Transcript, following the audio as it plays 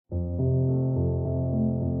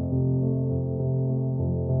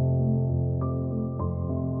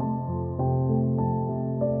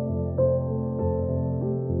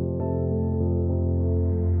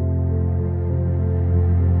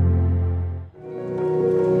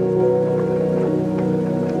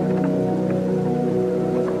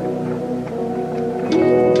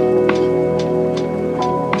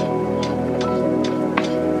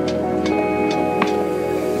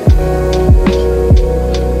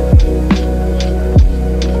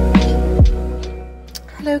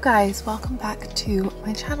guys, welcome back to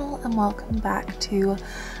my channel and welcome back to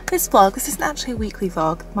this vlog. This isn't actually a weekly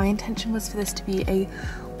vlog. My intention was for this to be a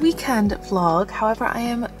weekend vlog. However, I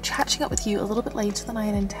am catching up with you a little bit later than I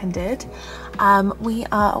had intended. We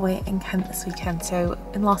are away in Kent this weekend, so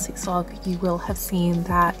in last week's vlog you will have seen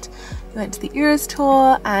that we went to the Eras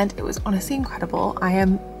tour and it was honestly incredible. I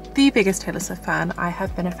am the biggest Taylor Swift fan. I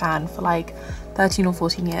have been a fan for like 13 or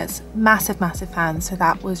 14 years. Massive fan. So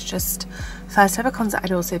that was just first ever concert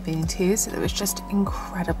I'd also been to, so it was just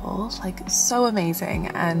incredible, like so amazing.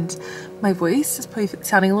 And my voice is probably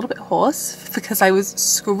sounding a little bit hoarse because I was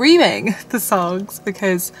screaming the songs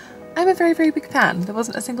because I'm a very big fan. There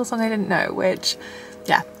wasn't a single song I didn't know, which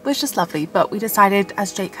yeah, was just lovely. But we decided,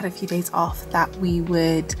 as Jake had a few days off, that we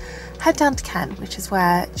would head down to Kent, which is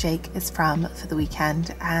where Jake is from, for the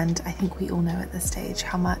weekend. And I think we all know at this stage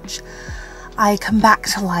how much I come back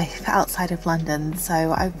to life outside of London,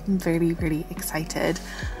 so I'm really excited.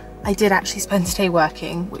 I did actually spend today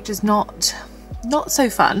working, which is not so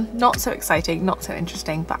fun, not so exciting, not so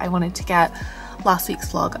interesting, but I wanted to get last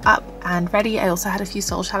week's vlog up and ready. I also had a few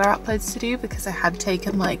Shala uploads to do because I had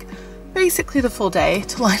taken like basically the full day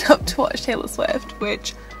to line up to watch Taylor Swift,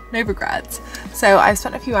 which no regrets. So I've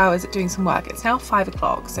spent a few hours doing some work. It's now 5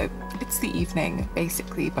 o'clock, so it's the evening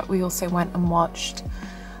basically, but we also went and watched,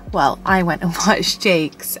 well, I went and watched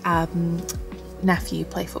Jake's nephew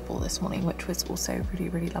play football this morning, which was also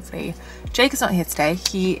really lovely. Jake is not here today.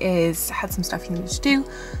 He had some stuff he needed to do,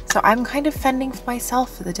 so I'm kind of fending for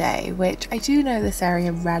myself for the day, which I do know this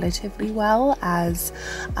area relatively well, as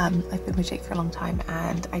I've been with Jake for a long time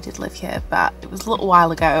and I did live here, but it was a little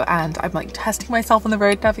while ago and I'm like testing myself on the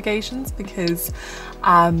road navigations because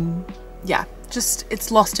yeah, just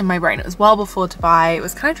it's lost in my brain. It was well before Dubai. It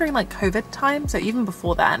was kind of during like COVID time, so even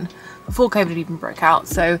before then, before COVID even broke out,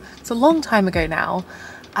 so it's a long time ago now.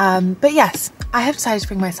 But yes, I have decided to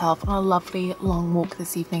bring myself on a lovely long walk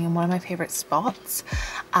this evening in one of my favorite spots.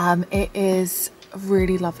 It is a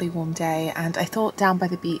really lovely warm day and I thought down by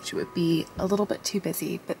the beach it would be a little bit too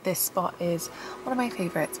busy, but this spot is one of my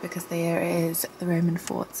favorites because there is the Roman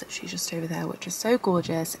forts actually just over there, which is so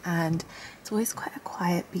gorgeous, and it's always quite a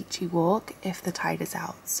quiet beachy walk if the tide is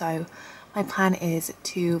out. So my plan is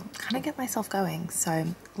to kind of get myself going, so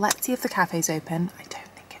let's see if the cafe's open. I don't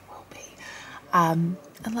think it will be,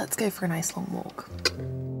 and let's go for a nice long walk.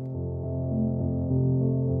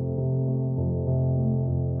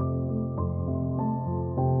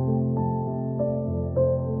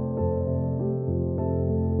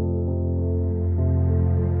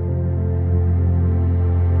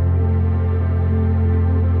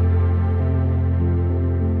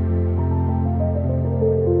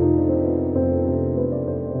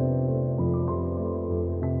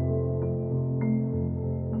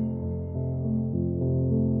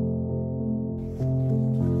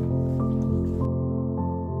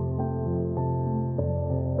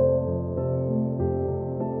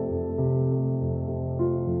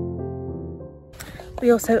 We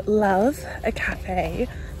also love a cafe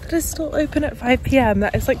that is still open at 5 PM.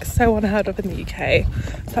 That is like so unheard of in the UK.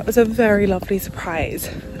 So that was a very lovely surprise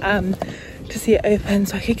to see it open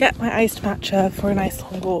so I could get my iced matcha for a nice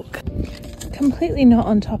long walk. Completely not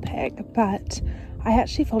on topic, but I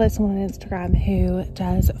actually follow someone on Instagram who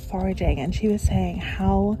does foraging, and she was saying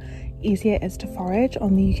how easy it is to forage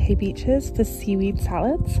on the UK beaches for seaweed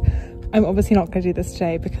salads. I'm obviously not going to do this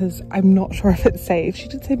today because I'm not sure if it's safe. She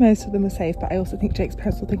did say most of them are safe, but I also think Jake's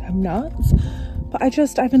parents will think I'm nuts. But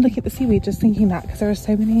I've been looking at the seaweed just thinking that, because there are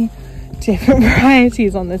so many different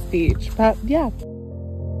varieties on this beach. But yeah.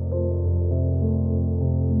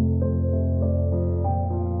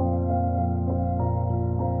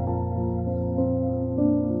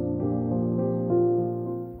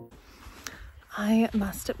 I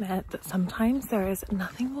must admit that sometimes there is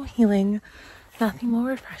nothing more healing, nothing more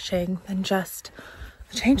refreshing than just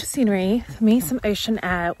a change of scenery. For me, some ocean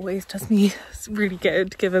air always does me really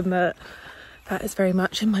good, given that that is very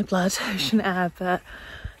much in my blood, ocean air. But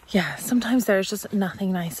yeah, sometimes there is just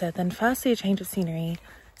nothing nicer than firstly a change of scenery,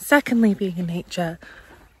 secondly being in nature,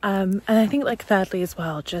 and I think like thirdly as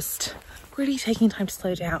well, just really taking time to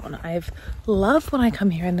slow down. I've loved when I come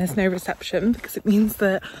here and there's no reception, because it means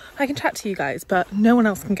that I can chat to you guys but no one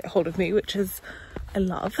else can get hold of me, which is I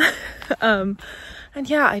love. And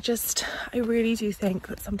yeah, I really do think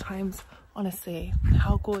that sometimes, honestly,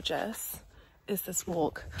 how gorgeous is this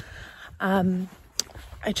walk. I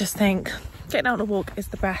just think getting out on a walk is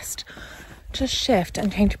the best. Just shift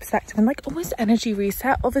and change your perspective and like almost energy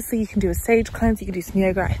reset. Obviously you can do a sage cleanse, you can do some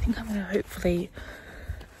yoga. I think I'm gonna hopefully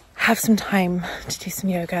have some time to do some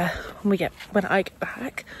yoga when I get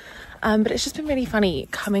back. But it's just been really funny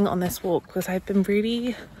coming on this walk because I've been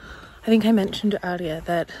really, I think I mentioned earlier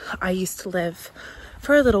that I used to live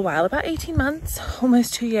for a little while, about 18 months,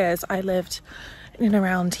 almost 2 years. I lived in and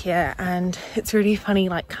around here, and it's really funny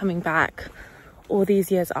like coming back all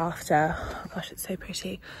these years after. Oh gosh, it's so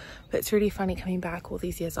pretty. But it's really funny coming back all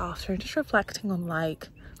these years after and just reflecting on like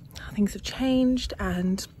how things have changed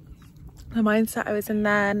and the mindset I was in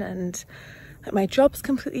then, and like my job's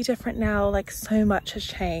completely different now. Like so much has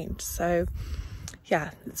changed. So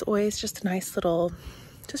yeah, it's always just a nice little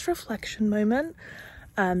just reflection moment.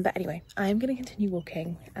 But anyway, I'm gonna continue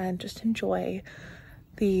walking and just enjoy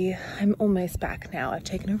I'm almost back now. I've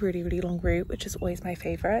taken a really, really long route, which is always my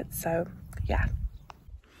favorite. So yeah,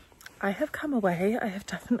 I have come away. I have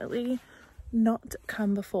definitely not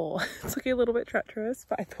come before. It's looking a little bit treacherous,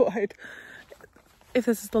 but I thought if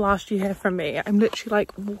this is the last you hear from me, I'm literally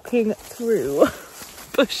like walking through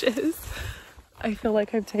bushes. I feel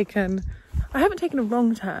like I haven't taken a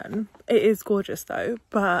wrong turn. It is gorgeous though,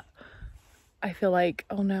 but I feel like,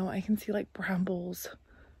 oh no, I can see like brambles.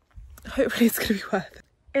 Hopefully it's gonna be worth it.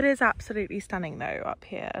 It is absolutely stunning though up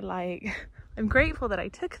here. Like, I'm grateful that I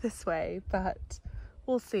took this way, but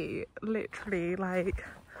we'll see. Literally, like,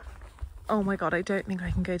 oh my god, I don't think I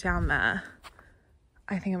can go down there.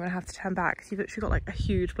 I think I'm gonna have to turn back because you've literally got like a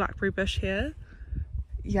huge blackberry bush here.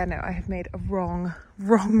 Yeah, no, I have made a wrong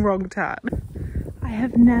turn. I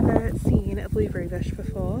have never seen a blueberry bush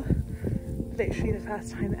before. Literally the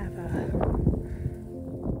first time ever.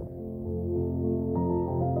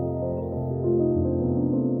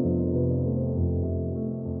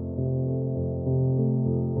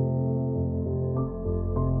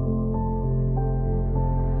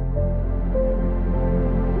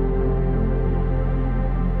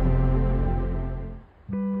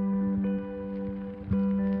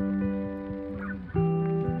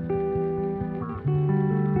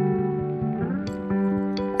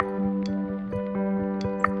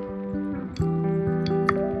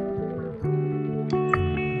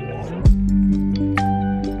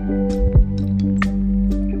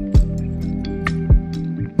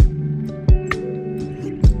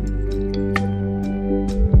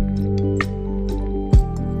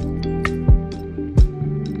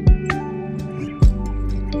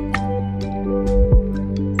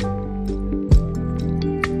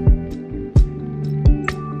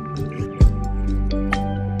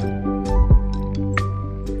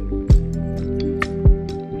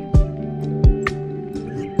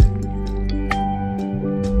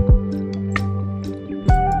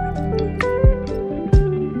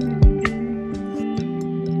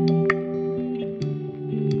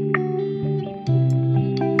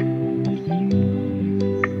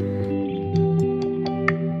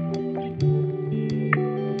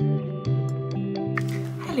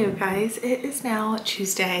 Hello guys, it is now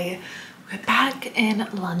Tuesday. We're back in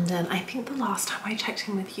London. I think the last time I checked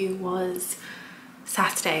in with you was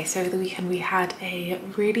Saturday, so over the weekend we had a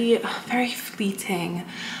really very fleeting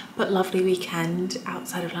but lovely weekend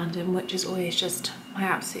outside of London, which is always just my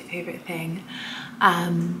absolute favourite thing.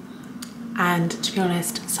 And to be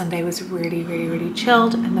honest, Sunday was really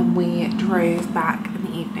chilled, and then we drove back in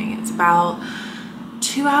the evening. It's about a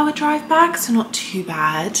 2-hour drive back, so not too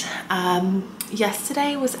bad.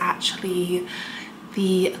 Yesterday was actually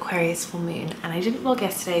the Aquarius full moon, and I didn't vlog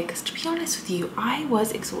yesterday because, to be honest with you, I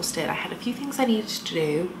was exhausted. I had a few things I needed to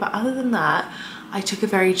do, but other than that I took a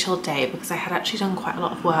very chilled day because I had actually done quite a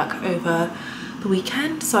lot of work over the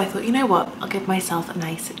weekend. So I thought, you know what, I'll give myself a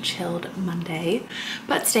nice chilled Monday.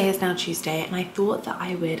 But today is now Tuesday, and I thought that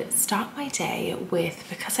I would start my day with,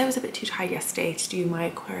 because I was a bit too tired yesterday to do my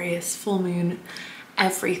Aquarius full moon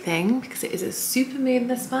everything, because it is a super moon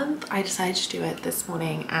this month, I decided to do it this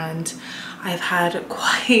morning, and I've had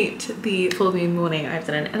quite the full moon morning. I've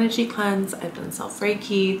done an energy cleanse, I've done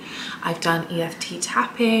self-reiki, I've done EFT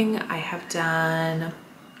tapping, I have done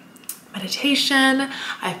meditation,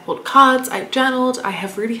 I've pulled cards, I've journaled. I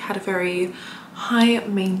have really had a very high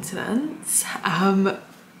maintenance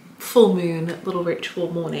full moon little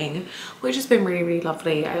ritual morning, which has been really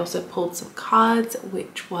lovely. I also pulled some cards,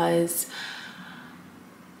 which was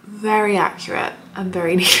very accurate and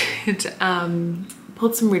very needed.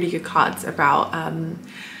 Pulled some really good cards about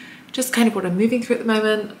just kind of what I'm moving through at the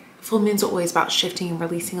moment. Full moons are always about shifting and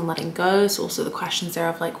releasing and letting go, so also the questions there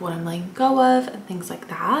of like what I'm letting go of and things like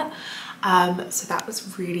that. So that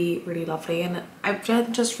was really lovely, and I've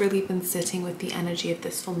just really been sitting with the energy of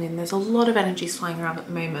this full moon. There's a lot of energies flying around at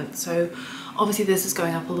the moment, so obviously this is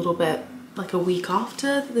going up a little bit like a week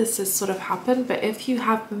after this has sort of happened, but if you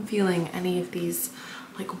have been feeling any of these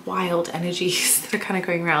like wild energies that are kind of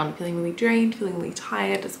going around, feeling really drained, feeling really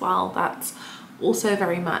tired as well, that's also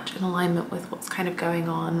very much in alignment with what's kind of going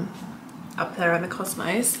on up there in the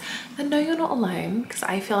cosmos, then no, you're not alone, because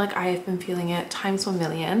I feel like I have been feeling it times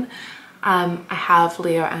 1,000,000. I have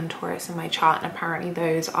Leo and Taurus in my chart, and apparently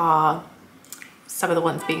those are some of the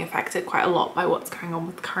ones being affected quite a lot by what's going on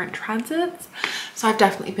with current transits. So I've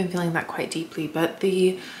definitely been feeling that quite deeply. But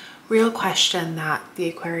the real question that the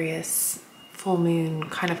Aquarius full moon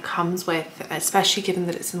kind of comes with, especially given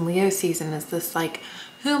that it's in Leo season, is this like,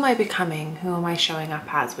 who am I becoming? Who am I showing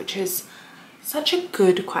up as? Which is such a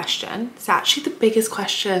good question. It's actually the biggest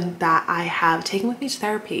question that I have taken with me to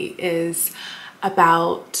therapy, is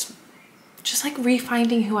about just like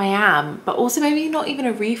refinding who I am, but also maybe not even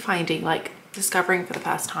a refinding, like discovering for the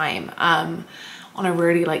first time on a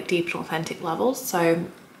really like deep and authentic level. So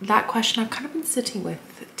that question I've kind of been sitting with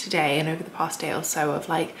today and over the past day or so, of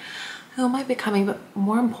like, who am I becoming? But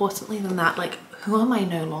more importantly than that, like, who am I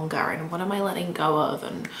no longer, and what am I letting go of,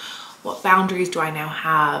 and what boundaries do I now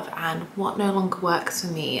have, and what no longer works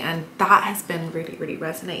for me? And that has been really, really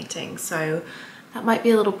resonating. So that might be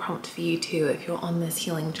a little prompt for you too, if you're on this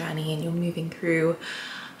healing journey and you're moving through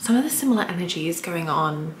some of the similar energies going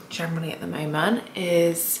on generally at the moment.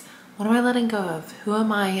 Is, what am I letting go of? Who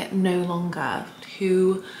am I no longer?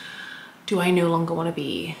 Who do I no longer want to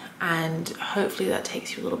be? And hopefully that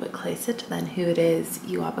takes you a little bit closer to then who it is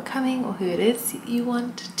you are becoming, or who it is you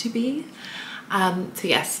want to be. So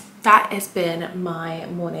yes, that has been my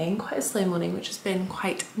morning, quite a slow morning, which has been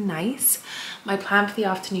quite nice. My plan for the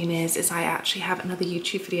afternoon is I actually have another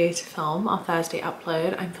YouTube video to film, our Thursday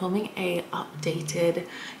upload. I'm filming a updated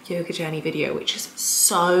yoga journey video, which is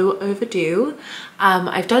so overdue.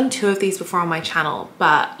 I've done 2 of these before on my channel,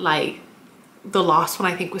 but like the last one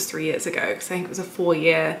I think was 3 years ago, because I think it was a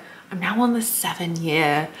 4-year. I'm now on the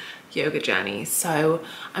 7-year yoga journey, so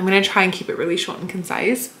I'm gonna try and keep it really short and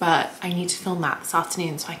concise, but I need to film that this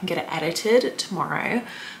afternoon so I can get it edited tomorrow.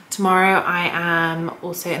 Tomorrow I am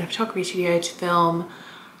also in a photography studio to film,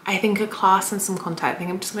 I think, a class and some content. I think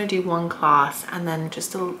I'm just gonna do 1 class and then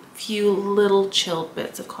just a few little chilled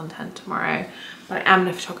bits of content tomorrow. But I am in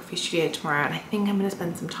a photography studio tomorrow, and I think I'm gonna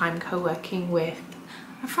spend some time co-working with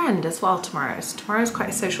a friend as well tomorrow. So tomorrow is quite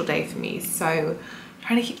a social day for me, so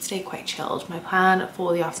trying to keep today quite chilled. My plan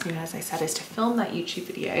for the afternoon, as I said, is to film that YouTube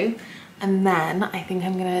video, and then I think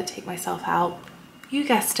I'm gonna take myself out, you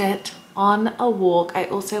guessed it, on a walk. I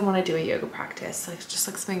also want to do a yoga practice, so it's just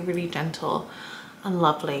like something really gentle and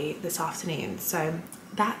lovely this afternoon. So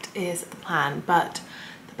that is the plan, but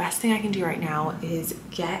the best thing I can do right now is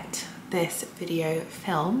get this video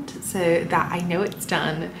filmed so that I know it's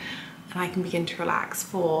done and I can begin to relax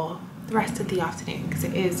for the rest of the afternoon, because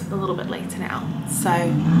it is a little bit later now. So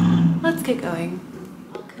let's get going.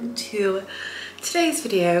 Welcome to today's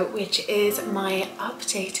video, which is my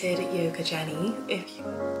updated yoga journey.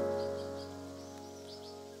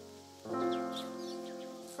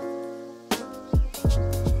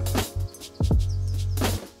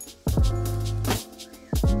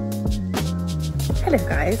 Hello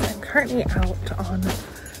guys, I'm currently out on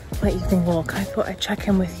my evening walk. I thought I'd check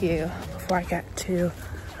in with you before I get to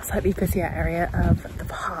a slightly busier area of the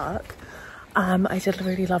park. I did a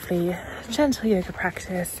really lovely gentle yoga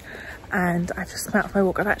practice and I've just come out for my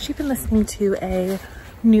walk. I've actually been listening to a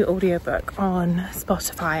new audiobook on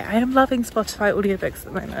Spotify. I am loving Spotify audiobooks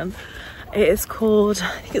at the moment. It is called,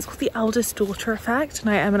 I think it's called The Eldest Daughter Effect, and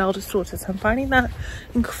I am an eldest daughter, so I'm finding that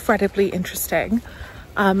incredibly interesting.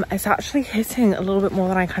 It's actually hitting a little bit more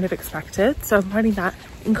than I kind of expected, so I'm finding that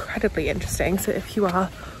incredibly interesting. So if you are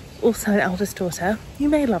also an eldest daughter, you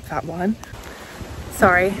may love that one.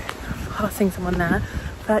 Sorry, passing someone there.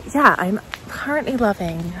 But yeah, I'm currently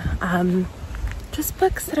loving just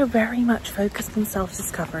books that are very much focused on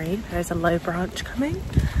self-discovery. There's a low branch coming,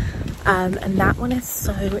 and that one is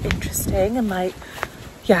so interesting and like,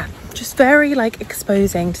 yeah, just very like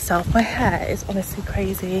exposing to self. My hair is honestly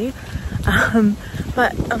crazy.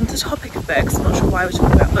 But on the topic of books, I'm not sure why we're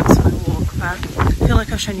talking about books on a walk, but I feel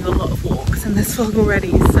like I've shown you a lot of walks in this vlog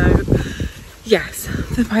already. So yes,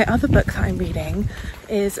 my other book that I'm reading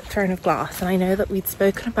is Throne of Glass, and I know that we'd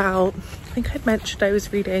spoken about, I think I'd mentioned I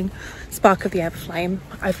was reading Spark of the Everflame.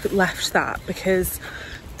 I've left that because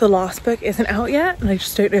the last book isn't out yet, and I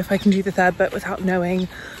just don't know if I can do the 3rd book without knowing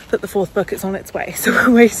that the 4th book is on its way. So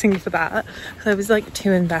we're waiting for that. So I was like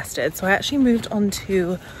too invested. So I actually moved on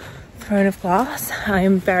to Throne of Glass. I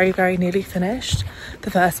am very, very nearly finished the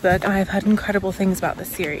 1st book, and I've heard incredible things about this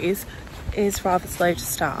series. It is rather slow to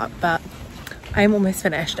start, but I am almost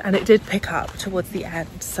finished, and it did pick up towards the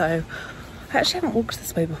end. So I actually haven't walked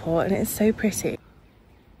this way before, and it is so pretty.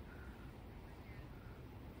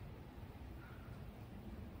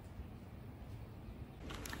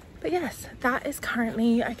 But yes, that is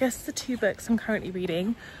currently, I guess, the 2 books I'm currently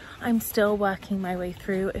reading. I'm still working my way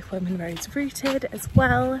through If Women Rose Rooted as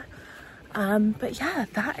well. But yeah,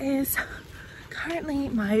 that is currently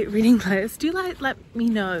my reading list. Do let me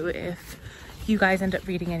know if you guys end up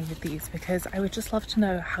reading any of these, because I would just love to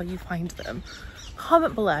know how you find them.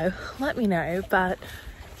 Comment below, let me know. But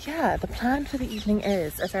yeah, the plan for the evening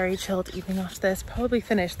is a very chilled evening after this. Probably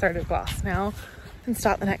finish Third of Glass now and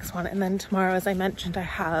start the next one. And then tomorrow, as I mentioned, I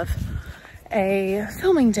have a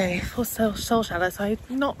filming day for Shala, so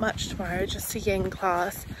not much tomorrow, just a yin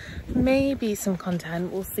class, maybe some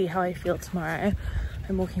content. We'll see how I feel tomorrow.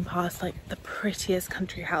 I'm walking past like the prettiest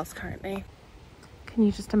country house currently. Can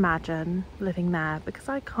you just imagine living there? Because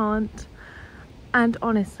I can't. And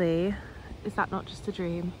honestly, is that not just a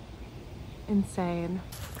dream? Insane.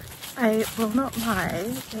 I will not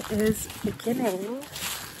lie, it is beginning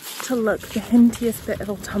to look the hintiest bit of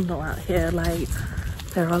autumnal out here. Like,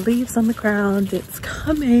 there are leaves on the ground, it's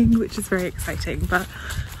coming, which is very exciting. But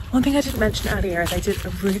one thing I didn't mention earlier is I did a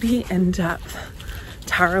really in-depth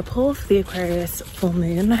tarot pull for the Aquarius full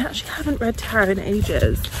moon. I actually haven't read tarot in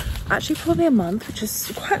ages, actually probably a month, which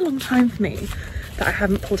is quite a long time for me that I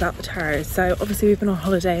haven't pulled out the tarot. So obviously we've been on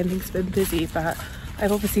holiday and things have been busy, but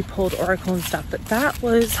I've obviously pulled oracle and stuff. But that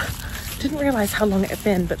was, didn't realize how long it had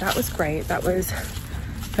been, but that was great. That was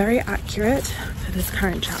very accurate for this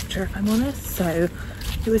current chapter, if I'm honest. So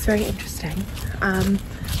it was very interesting.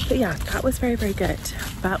 But yeah, that was very, very good.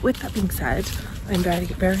 But with that being said, I'm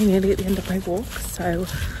very nearly at the end of my walk, so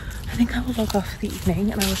I think I will log off for the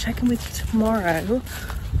evening and I will check in with you tomorrow,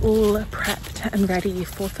 all prepped and ready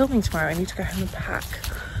for filming tomorrow. I need to go home and pack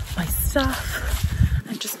my stuff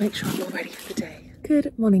and just make sure I'm all ready for the day.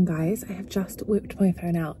 Good morning, guys. I have just whipped my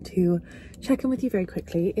phone out to check in with you very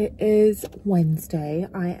quickly. It is Wednesday.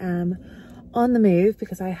 I am on the move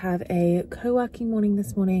because I have a co-working morning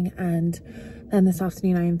this morning, and then this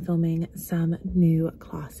afternoon I am filming some new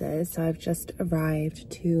classes. So I've just arrived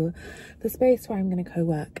to the space where I'm going to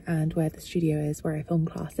co-work and where the studio is where I film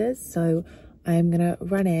classes. So I'm going to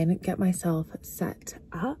run in, get myself set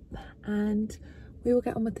up, and we will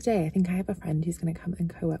get on with the day. I think I have a friend who's going to come and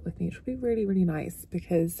co-work with me, which will be really, really nice,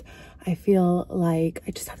 because I feel like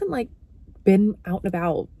I just haven't been out and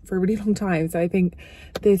about for a really long time. So I think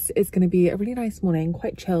this is going to be a really nice morning,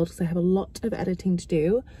 quite chilled, because I have a lot of editing to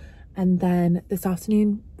do. And then this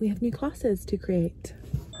afternoon we have new classes to create.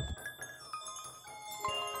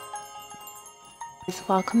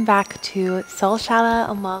 Welcome back to Shala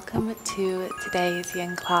and welcome to today's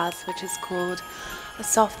yin class, which is called A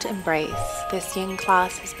Soft Embrace. This yin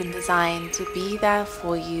class has been designed to be there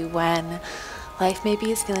for you when life maybe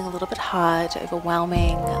is feeling a little bit hard,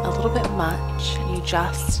 overwhelming, a little bit much, and you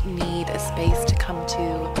just need a space to come to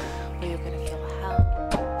where you're going to feel held.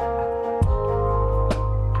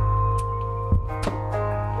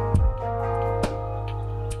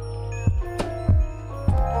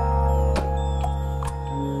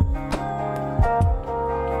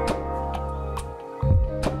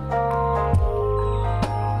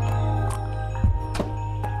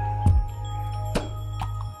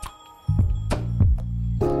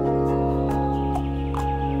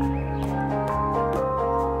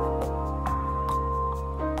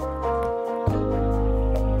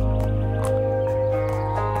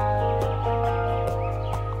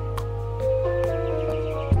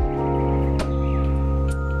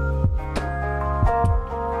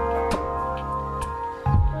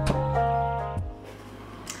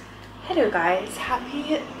 Hello guys,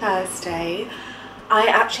 happy Thursday. I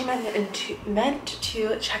actually meant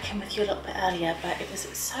to check in with you a little bit earlier, but it was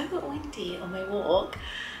so windy on my walk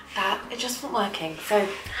that it just wasn't working. So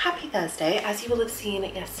happy Thursday. As you will have seen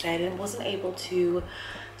yesterday, I wasn't able to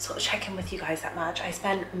sort of check in with you guys that much. I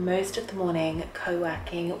spent most of the morning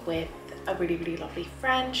co-working with a really, really lovely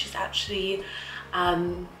friend. She's actually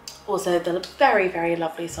also the very, very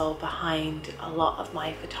lovely soul behind a lot of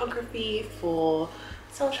my photography for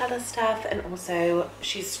Shala stuff, and also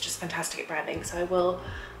she's just fantastic at branding. So I will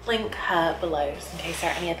link her below, just in case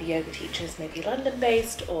there are any other yoga teachers, maybe London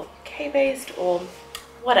based or UK based or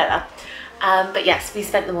whatever. But yes, we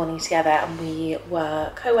spent the morning together and we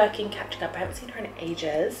were co-working, catching up. I haven't seen her in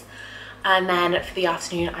ages. And then for the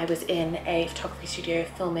afternoon I was in a photography studio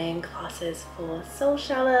filming classes for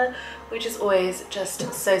Shala, which is always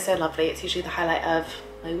just so lovely. It's usually the highlight of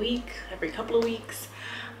my week, every couple of weeks.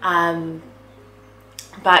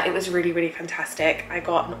 But it was really, really fantastic. I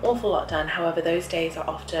got an awful lot done. However, those days are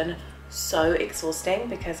often so exhausting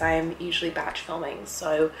because I am usually batch filming.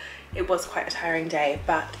 So it was quite a tiring day,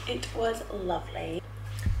 but it was lovely.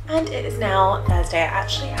 And it is now Thursday. I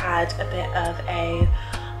actually had a bit of a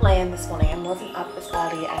lay in this morning. I wasn't up as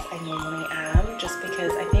early as I normally am, just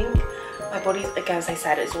because I think my body, again, as I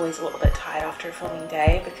said, is always a little bit tired after a filming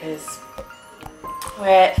day because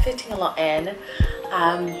we're fitting a lot in,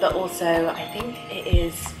 but also I think it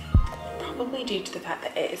is probably due to the fact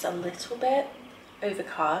that it is a little bit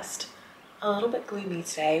overcast, a little bit gloomy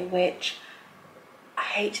today, which I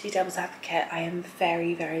hate to be devil's advocate, I am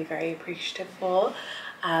very, very, very appreciative for.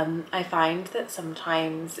 I find that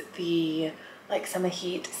sometimes the summer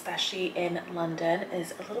heat, especially in London,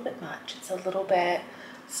 is a little bit much. It's a little bit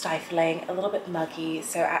stifling, a little bit muggy.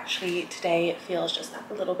 So actually today it feels just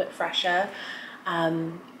a little bit fresher.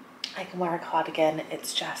 I can wear a cardigan.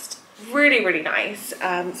 It's just really, really nice.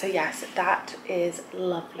 So yes, that is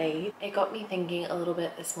lovely. It got me thinking a little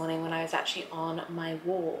bit this morning when I was actually on my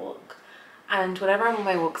walk. And whenever I'm on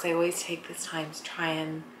my walks, I always take this time to try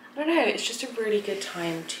and, I don't know, it's just a really good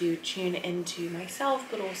time to tune into myself,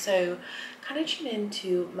 but also kind of tune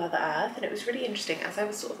into Mother Earth. And it was really interesting. As I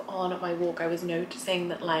was sort of on my walk, I was noticing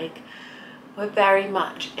that we're very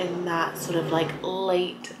much in that sort of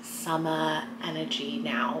late summer energy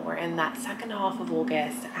now. We're in that second half of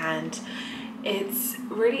August, and it's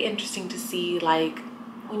really interesting to see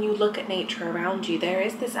when you look at nature around you, there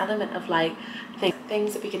is this element of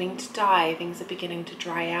things are beginning to die, things are beginning to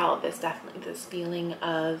dry out. There's definitely this feeling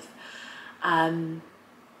of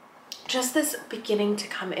just this beginning to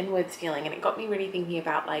come inwards feeling, and it got me really thinking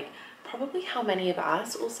about probably how many of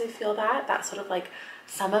us also feel that sort of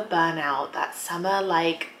summer burnout, that summer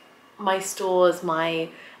my stores, my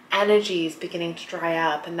energy is beginning to dry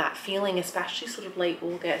up, and that feeling, especially sort of late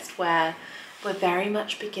August, where we're very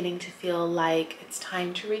much beginning to feel like it's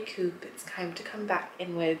time to recoup, it's time to come back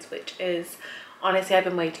inwards, which is, honestly, I've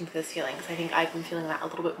been waiting for this feeling, because I think I've been feeling that a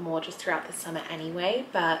little bit more just throughout the summer anyway.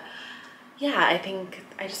 But yeah, I think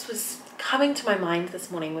I just was coming to my mind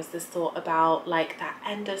this morning was this thought about that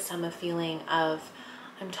end of summer feeling of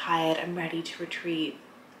I'm tired, I'm ready to retreat,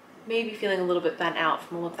 maybe feeling a little bit burnt out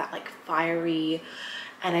from all of that fiery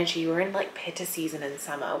energy. We're in pitta season in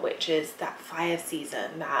summer, which is that fire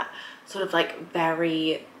season, that sort of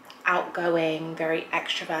very outgoing, very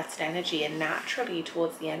extroverted energy, and naturally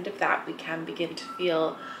towards the end of that we can begin to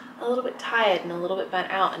feel a little bit tired and a little bit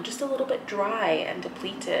burnt out and just a little bit dry and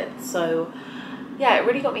depleted. So yeah, it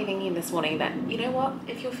really got me thinking this morning that, you know what,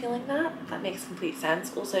 if you're feeling that makes complete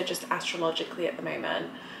sense. Also, just astrologically at the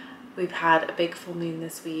moment, we've had a big full moon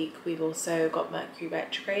this week. We've also got Mercury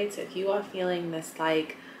retrograde. So if you are feeling this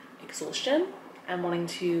exhaustion and wanting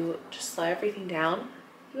to just slow everything down,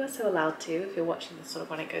 you are so allowed to if you're watching this sort of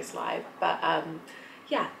when it goes live. But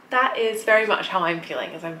yeah, that is very much how I'm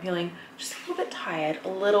feeling, is I'm feeling just a little bit tired, a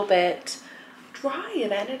little bit dry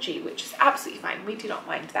of energy, which is absolutely fine. We do not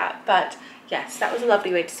mind that. But yes, that was a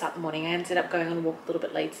lovely way to start the morning. I ended up going on a walk a little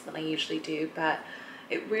bit later than I usually do, but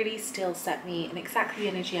it really still set me in exactly the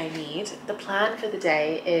energy I need. The plan for the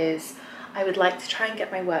day is I would like to try and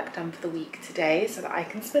get my work done for the week today so that I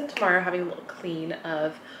can spend tomorrow having a little clean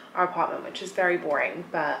of our apartment, which is very boring,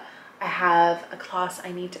 but I have a class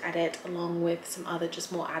I need to edit along with some other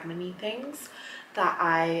just more admin-y things that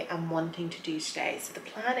I am wanting to do today. So the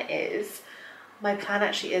plan is, my plan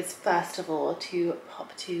actually is first of all to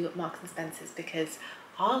pop to Marks and Spencer's, because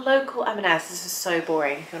our local M&S, this is so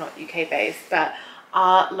boring if you're not UK based, but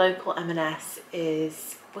our local M&S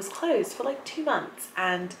was closed for 2 months,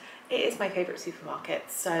 and it is my favorite supermarket.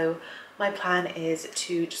 So my plan is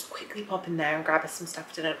to just quickly pop in there and grab us some stuff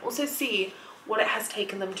for dinner, and also see what it has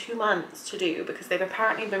taken them 2 months to do, because they've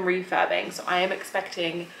apparently been refurbing. So I am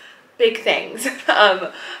expecting big things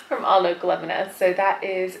from our local M&S. So that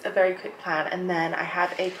is a very quick plan. And then I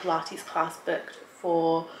have a Pilates class booked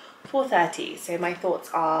for 4:30. So my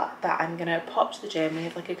thoughts are that I'm gonna pop to the gym. We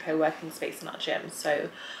have a co-working space in our gym, so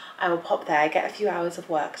I will pop there, get a few hours of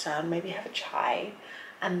work done, maybe have a chai,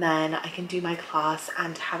 and then I can do my class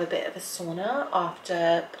and have a bit of a sauna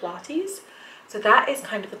after Pilates. So that is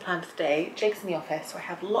kind of the plan for the day. Jake's in the office, so I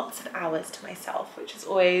have lots of hours to myself, which is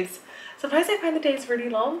always, sometimes I find the days really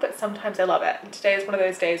long, but sometimes I love it. And today is one of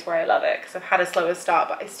those days where I love it, because I've had a slower start,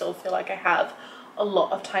 but I still feel like I have a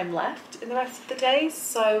lot of time left in the rest of the day.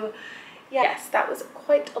 So yes, that was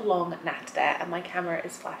quite a long nap there, and my camera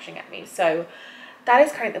is flashing at me. So that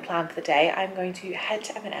is currently the plan for the day. I'm going to head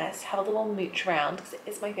to M&S, have a little mooch around, because it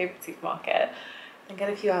is my favourite supermarket, and get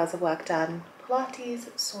a few hours of work done. Pilates,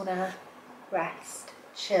 sauna, rest,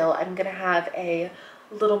 chill. I'm going to have a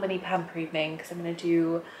little mini pamper evening, because I'm going to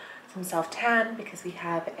do some self-tan, because we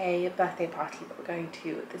have a birthday party that we're going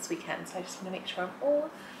to this weekend. So I just want to make sure I'm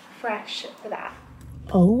all fresh for that.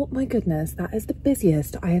 Oh my goodness, that is the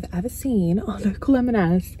busiest I have ever seen our local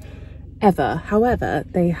M&S. ever. However,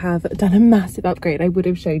 they have done a massive upgrade. I would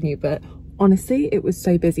have shown you, but honestly, it was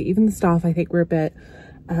so busy. Even the staff, I think, were a bit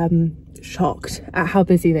shocked at how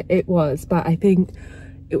busy it was, but I think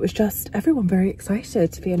it was just everyone very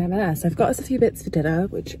excited to be in M&S. I've got us a few bits for dinner,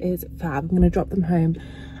 which is fab. I'm going to drop them home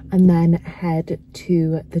and then head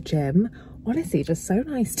to the gym. Honestly, just so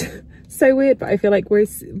nice to, so weird, but I feel like we're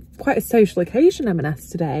quite a social occasion, M&S,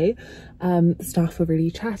 today. Staff were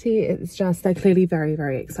really chatty. It's just, they're clearly very,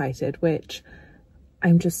 very excited, which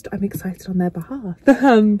I'm excited on their behalf.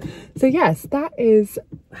 So yes, that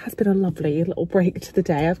has been a lovely little break to the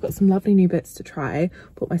day. I've got some lovely new bits to try.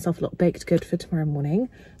 Bought myself a little baked good for tomorrow morning.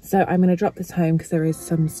 So I'm going to drop this home because there is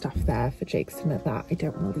some stuff there for Jake's dinner that I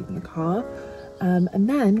don't want to leave in the car. And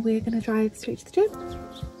then we're going to drive straight to the gym.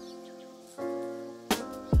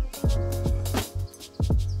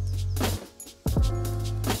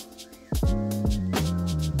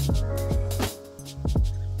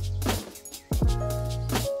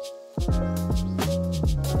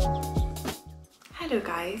 Hello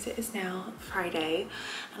guys, it is now Friday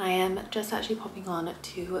and I am just actually popping on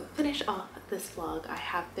to finish off this vlog. I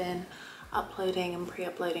have been uploading and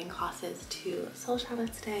pre-uploading classes to Shala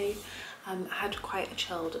today. I had quite a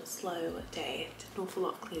chilled, slow day. Did an awful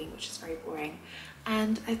lot of cleaning, which is very boring,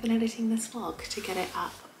 and I've been editing this vlog to get it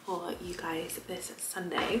up for you guys this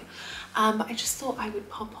Sunday. I just thought I would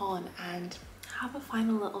pop on and have a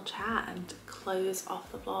final little chat and close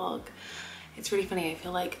off the vlog. It's really funny, I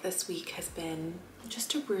feel like this week has been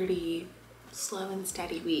just a really slow and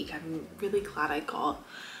steady week. I'm really glad I got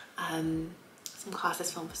some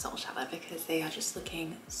classes filmed for Shala because they are just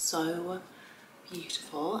looking so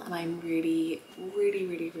beautiful, and I'm really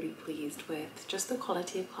pleased with just the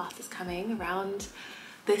quality of classes coming around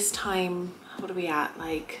this time. What are we at?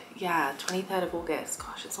 Like, yeah, 23rd of August.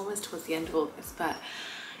 Gosh, it's almost towards the end of August, but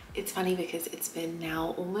it's funny because it's been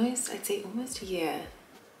now almost, I'd say almost a year,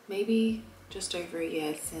 maybe just over a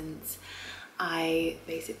year since I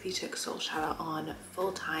basically took Shala on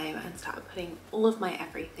full time and started putting all of my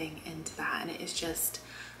everything into that, and it is just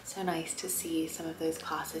so nice to see some of those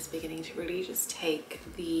classes beginning to really just take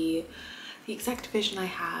the exact vision I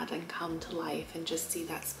had and come to life and just see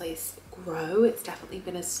that space grow. It's definitely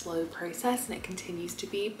been a slow process and it continues to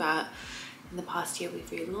be, but in the past year we've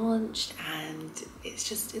relaunched and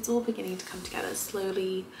it's all beginning to come together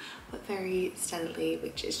slowly but very steadily,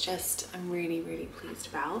 which is just, I'm really pleased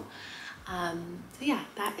about. So yeah,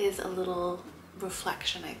 that is a little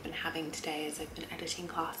reflection I've been having today as I've been editing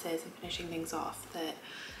classes and finishing things off, that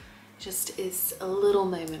just is a little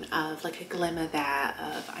moment of like a glimmer there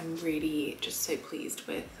of I'm really just so pleased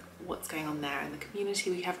with what's going on there and the community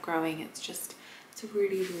we have growing. It's a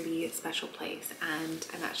really special place, and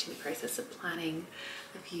I'm actually in the process of planning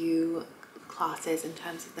a few classes in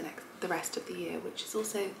terms of the rest of the year, which is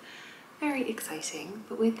also very exciting.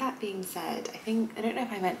 But with that being said, I don't know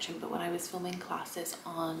if I mentioned, but when I was filming classes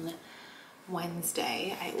on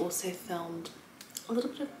Wednesday, I also filmed a little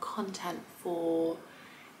bit of content for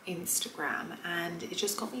Instagram, and it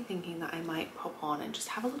just got me thinking that I might pop on and just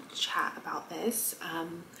have a little chat about this.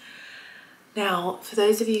 Now, for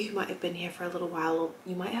those of you who might have been here for a little while, or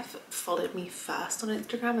you might have followed me first on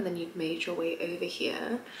Instagram and then you've made your way over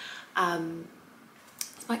here,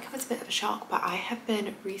 this might come as a bit of a shock, but I have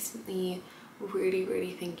been recently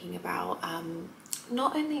really thinking about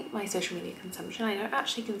not only my social media consumption. I don't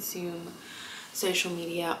actually consume social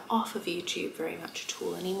media off of YouTube very much at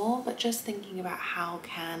all anymore, but just thinking about how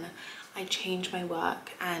can I change my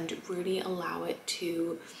work and really allow it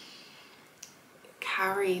to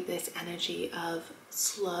carry this energy of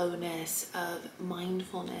slowness, of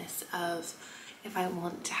mindfulness, of if I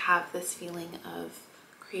want to have this feeling of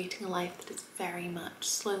creating a life that is very much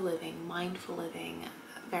slow living, mindful living,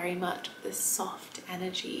 very much this soft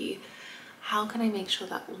energy, how can I make sure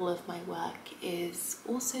that all of my work is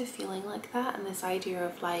also feeling like that? And this idea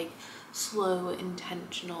of like slow,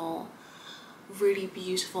 intentional, really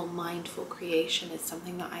beautiful, mindful creation is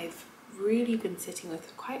something that I've really been sitting with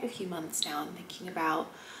for quite a few months now and thinking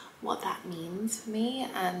about what that means for me.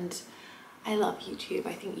 And I love YouTube.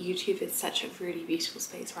 I think YouTube is such a really beautiful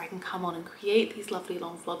space where I can come on and create these lovely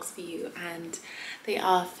long vlogs for you, and they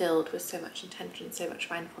are filled with so much intention, so much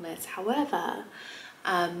mindfulness. However,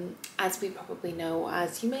 as we probably know,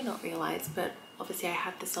 as you may not realize, but obviously I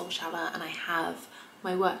have the Shala and I have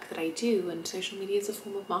my work that I do, and social media is a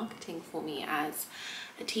form of marketing for me as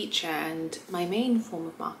a teacher, and my main form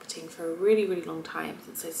of marketing for a really long time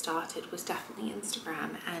since I started was definitely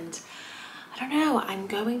Instagram. And I don't know, I'm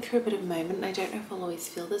going through a bit of a moment, and I don't know if I'll always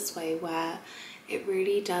feel this way, where it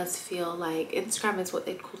really does feel like Instagram is what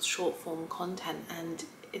they'd call short form content, and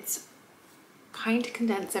it's trying to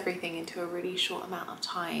condense everything into a really short amount of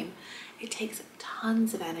time, it takes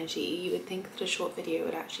tons of energy. You would think that a short video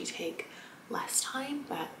would actually take less time,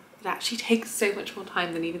 but it actually takes so much more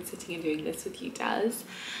time than even sitting and doing this with you does.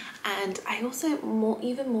 And I also,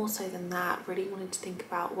 even more so than that, really wanted to think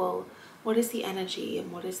about, well, what is the energy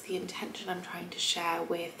and what is the intention I'm trying to share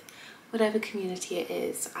with whatever community it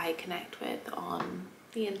is I connect with on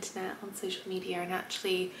the internet, on social media. And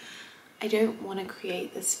actually, I don't want to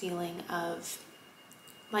create this feeling of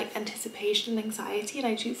like anticipation and anxiety, and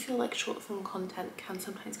I do feel like short form content can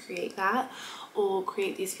sometimes create that, or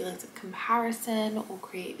create these feelings of comparison, or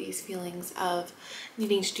create these feelings of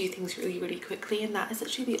needing to do things really quickly, and that is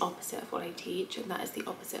actually the opposite of what I teach, and that is the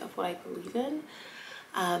opposite of what I believe in.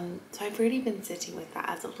 So I've really been sitting with that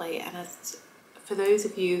as of late, and as for those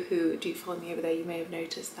of you who do follow me over there, you may have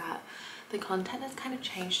noticed that the content has kind of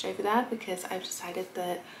changed over there, because I've decided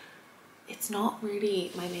that it's not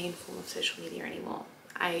really my main form of social media anymore.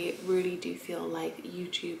 I really do feel like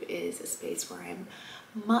YouTube is a space where I'm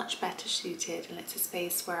much better suited, and it's a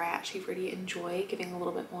space where I actually really enjoy giving a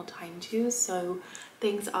little bit more time to. So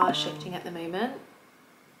things are shifting at the moment.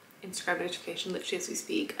 Instagram notification literally as we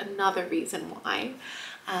speak, another reason why.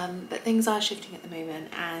 But things are shifting at the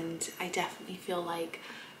moment, and I definitely feel like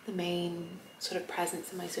the main sort of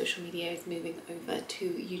presence in my social media is moving over to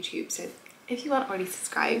YouTube. So if you aren't already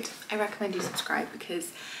subscribed, I recommend you subscribe,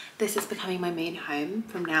 because this is becoming my main home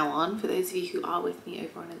from now on. For those of you who are with me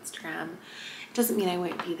over on Instagram, it doesn't mean I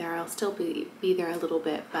won't be there. I'll still be there a little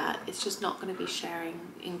bit, but it's just not going to be sharing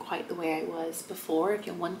in quite the way I was before. If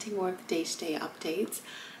you're wanting more of the day-to-day updates,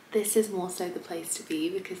 this is more so the place to be,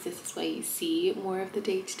 because this is where you see more of the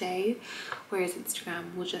day-to-day, whereas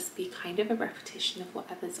Instagram will just be kind of a repetition of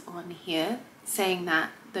whatever's on here. Saying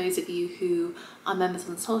that, those of you who are members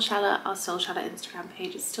on Shala, our Shala Instagram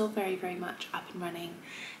page is still very much up and running.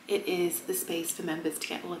 It is the space for members to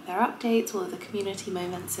get all of their updates, all of the community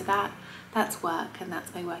moments. So that's work, and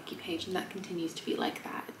that's my worky page, and that continues to be like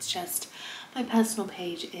that. It's just my personal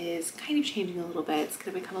page is kind of changing a little bit. It's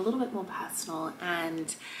going to become a little bit more personal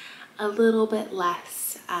and a little bit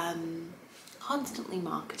less constantly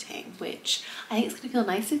marketing, which I think is going to feel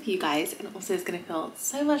nicer for you guys, and also is going to feel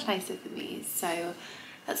so much nicer for me. So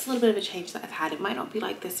that's a little bit of a change that I've had. It might not be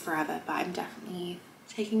like this forever, but I'm definitely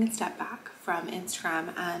taking a step back from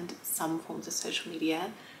Instagram and some forms of social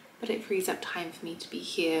media, but it frees up time for me to be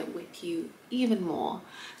here with you even more.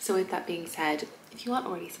 So with that being said, if you aren't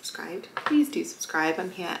already subscribed, please do subscribe.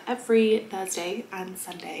 I'm here every Thursday and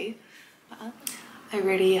Sunday. I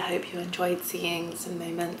really hope you enjoyed seeing some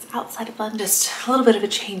moments outside of London, just a little bit of a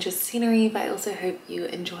change of scenery, but I also hope you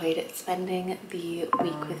enjoyed spending the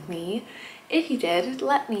week with me. If you did,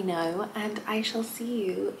 let me know, and I shall see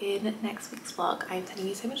you in next week's vlog. I'm sending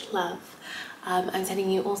you so much love. I'm sending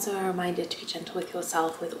you also a reminder to be gentle with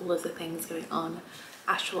yourself with all of the things going on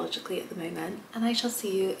astrologically at the moment, and I shall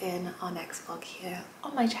see you in our next vlog here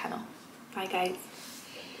on my channel. Bye guys.